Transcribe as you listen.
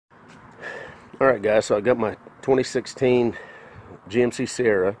Alright guys, so I got my 2016 GMC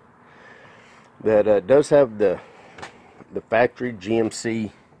Sierra that does have the factory GMC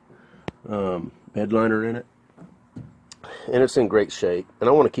bed liner in it, and it's in great shape, and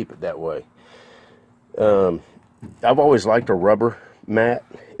I want to keep it that way. I've always liked a rubber mat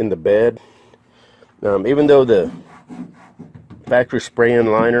in the bed, even though the factory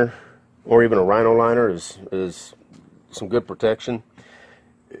spray-in liner or even a Rhino liner is some good protection.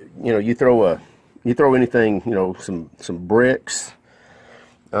 You know, you throw anything, you know, some bricks,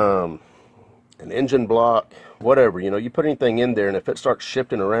 an engine block, whatever, you know, you put anything in there, and if it starts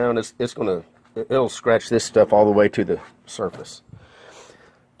shifting around, it'll scratch this stuff all the way to the surface.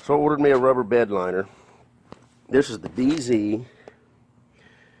 So I ordered me a rubber bed liner. This is the Dee Zee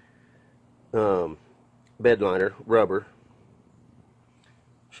bed liner, rubber,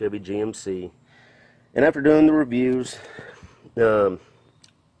 Chevy GMC. And after doing the reviews,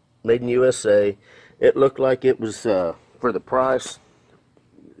 made in USA, it looked like it was, for the price,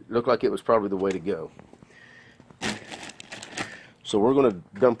 looked like it was probably the way to go. So we're going to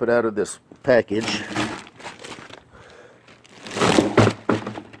dump it out of this package.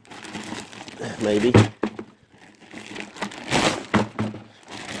 Maybe.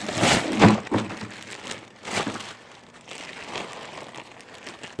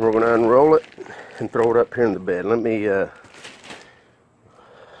 We're going to unroll it and throw it up here in the bed. Let me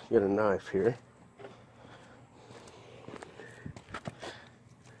get a knife here.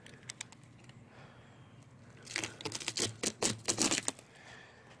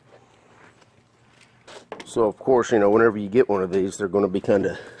 So of course, you know, whenever you get one of these, they're going to be kind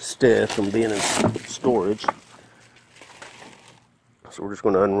of stiff from being in storage. So we're just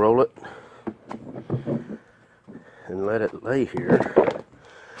going to unroll it and let it lay here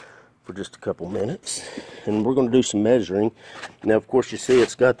for just a couple minutes, and we're going to do some measuring. Now of course you see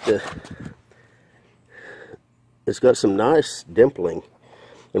it's got some nice dimpling,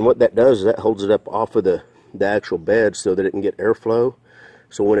 and what that does is that holds it up off of the actual bed so that it can get airflow,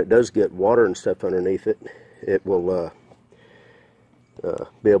 so when it does get water and stuff underneath it, it will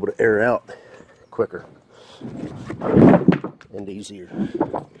be able to air out quicker and easier.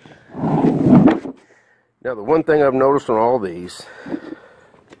 Now the one thing I've noticed on all these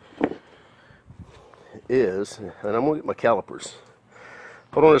is, and I'm going to get my calipers.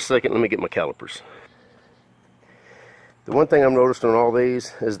 Hold on a second, let me get my calipers. The one thing I've noticed on all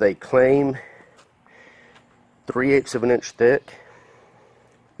these is they claim 3/8 of an inch thick,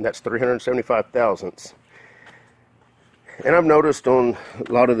 and that's 375 thousandths. And I've noticed on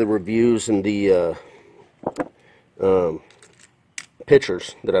a lot of the reviews and the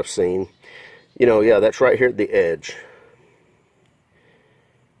pictures that I've seen, you know, yeah, that's right here at the edge.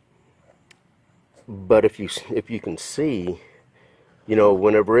 But if you can see, you know,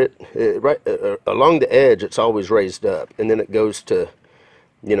 whenever right along the edge, it's always raised up, and then it goes to,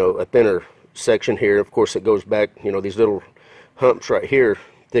 you know, a thinner section here. Of course, it goes back, you know, these little humps right here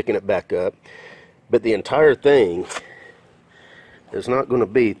thicken it back up. But the entire thing is not going to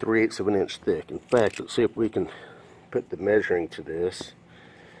be 3/8 of an inch thick. In fact, let's see if we can put the measuring to this.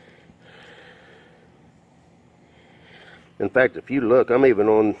 In fact, if you look, I'm even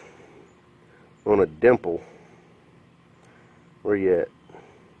on a dimple. Where you at?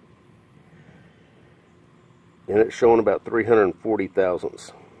 And it's showing about 340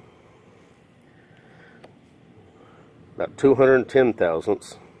 thousandths. About 210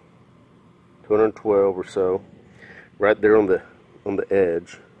 thousandths. 212 or so. Right there on the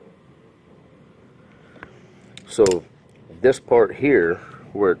edge. So this part here,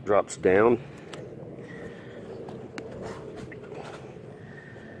 where it drops down,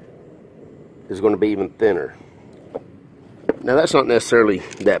 is going to be even thinner. Now that's not necessarily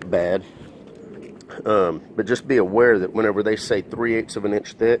that bad, but just be aware that whenever they say 3/8 of an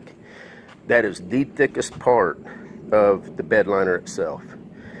inch thick, that is the thickest part of the bed liner itself.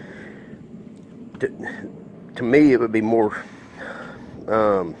 To me, it would be more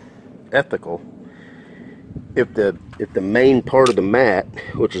ethical if the main part of the mat,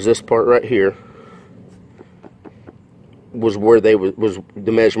 which is this part right here, was where was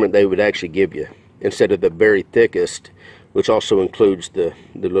the measurement they would actually give you, instead of the very thickest, which also includes the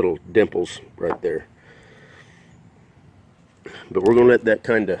little dimples right there. But we're going to let that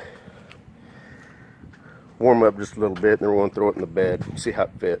kind of warm up just a little bit, and then we're going to throw it in the bed, see how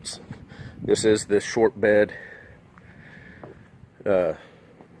it fits. This is the short bed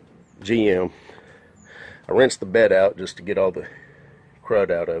GM. I rinsed the bed out just to get all the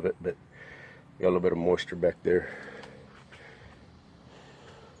crud out of it, but got a little bit of moisture back there.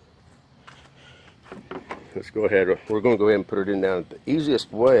 Let's go ahead. We're going to go ahead and put it in down the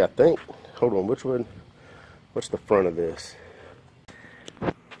easiest way, I think. hold on, which one? What's the front of this?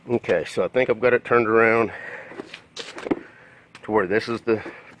 Okay, so I think I've got it turned around to where this is the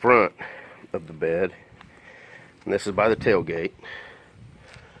front of the bed, and this is by the tailgate.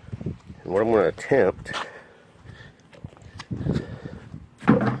 And what I'm going to attempt is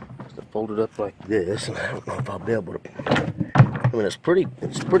to fold it up like this. And I don't know if I'll be able to. I mean, it's pretty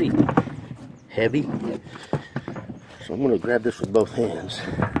heavy, so I'm going to grab this with both hands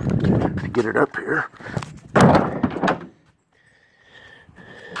to get it up here.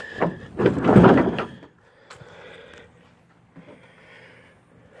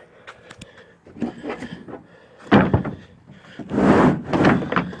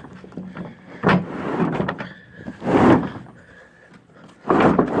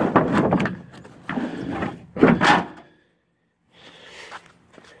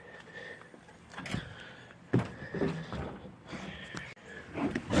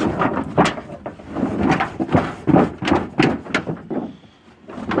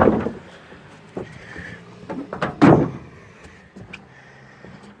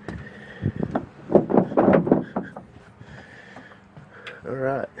 All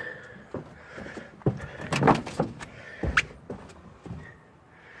right.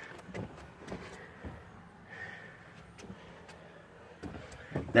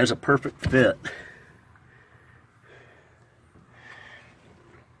 There's a perfect fit.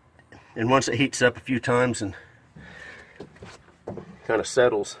 And once it heats up a few times and kind of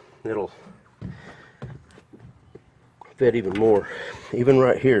settles, it'll fit even more. Even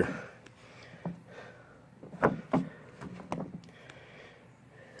right here.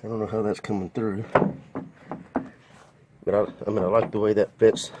 I don't know how that's coming through, but I mean, I like the way that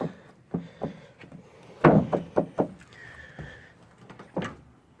fits.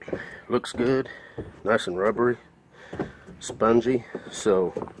 Looks good, nice and rubbery, spongy.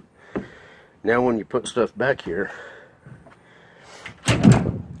 So now when you put stuff back here,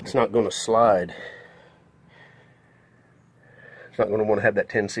 it's not going to slide. It's not going to want to have that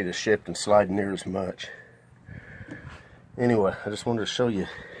tendency to shift and slide near as much. Anyway, I just wanted to show you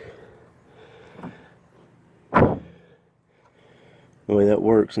the way that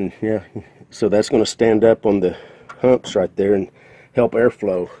works. And yeah, so that's going to stand up on the humps right there and help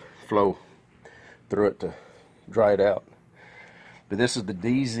airflow flow through it to dry it out. But this is the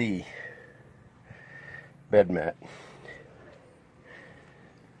Dee Zee bed mat.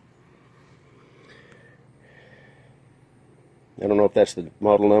 I don't know if that's the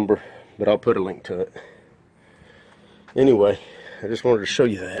model number, but I'll put a link to it. Anyway, I just wanted to show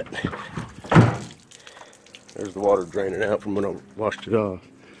you that. There's the water draining out from when I washed it off.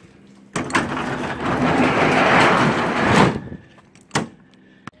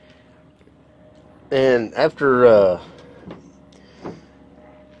 And after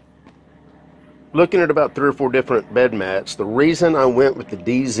looking at about 3 or 4 different bed mats, the reason I went with the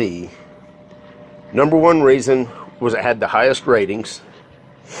Dee Zee, number one reason was it had the highest ratings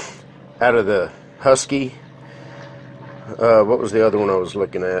out of the Husky. What was the other one I was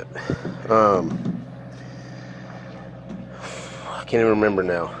looking at? I can't even remember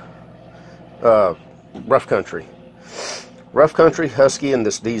now. Rough Country. Rough Country, Husky, and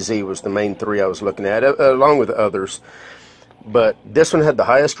this Dee Zee was the main 3 I was looking at, along with others. But this one had the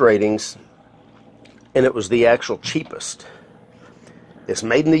highest ratings, and it was the actual cheapest. It's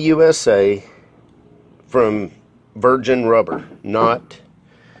made in the USA from virgin rubber, not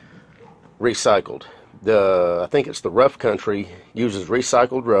recycled. I think it's the Rough Country uses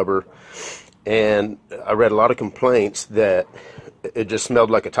recycled rubber, and I read a lot of complaints that it just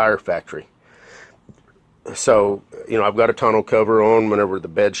smelled like a tire factory. So, you know, I've got a tonneau cover on whenever the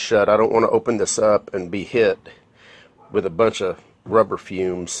bed's shut. I don't want to open this up and be hit with a bunch of rubber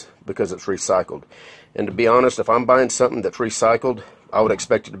fumes because it's recycled. And to be honest, if I'm buying something that's recycled, I would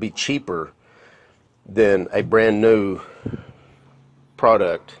expect it to be cheaper than a brand new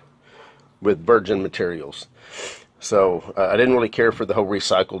product with virgin materials. So I didn't really care for the whole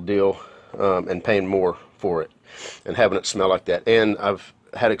recycled deal and paying more for it and having it smell like that. And I've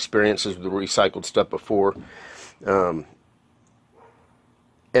had experiences with the recycled stuff before, and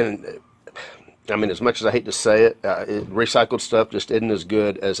I mean, as much as I hate to say it, recycled stuff just isn't as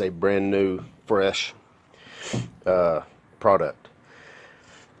good as a brand new, fresh product,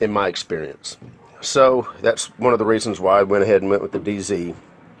 in my experience. So that's one of the reasons why I went ahead and went with the Dee Zee.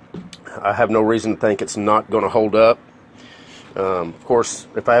 I have no reason to think it's not going to hold up. Of course,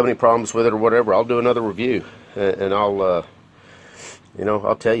 if I have any problems with it or whatever, I'll do another review, and I'll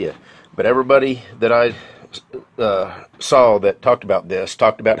I'll tell you. But everybody that I saw that talked about this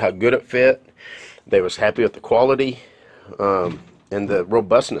talked about how good it fit. They was happy with the quality and the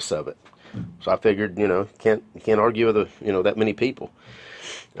robustness of it. So I figured, you can't argue with that many people.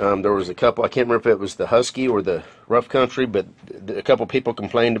 There was a couple, I can't remember if it was the Husky or the Rough Country, but a couple people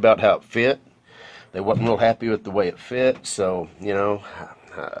complained about how it fit. They wasn't real happy with the way it fit. So,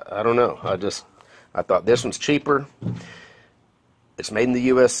 I don't know. I thought this one's cheaper. It's made in the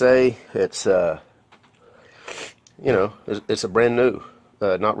USA. It's, it's a brand new,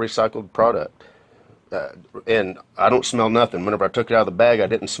 not recycled product. And I don't smell nothing. Whenever I took it out of the bag, I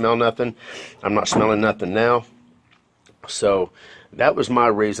didn't smell nothing. I'm not smelling nothing now. So that was my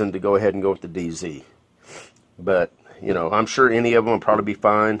reason to go ahead and go with the Dee Zee. But, I'm sure any of them will probably be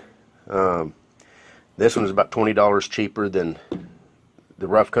fine. This one is about $20 cheaper than the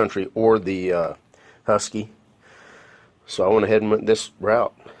Rough Country or the Husky. So I went ahead and went this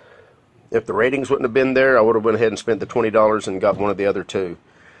route. If the ratings wouldn't have been there, I would have went ahead and spent the $20 and got one of the other two.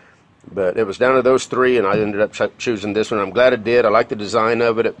 But it was down to those three, and I ended up choosing this one. I'm glad I did. I like the design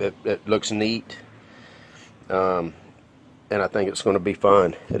of it. It looks neat. And I think it's going to be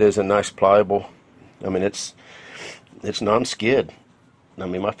fun. It is a nice pliable. I mean, it's non-skid. I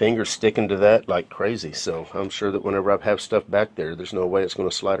mean, my finger's sticking to that like crazy. So I'm sure that whenever I have stuff back there, there's no way it's going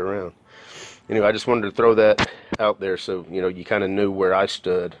to slide around. Anyway, I just wanted to throw that out there so, you kind of knew where I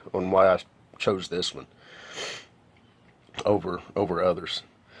stood on why I chose this one over others.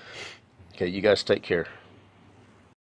 Okay, you guys take care.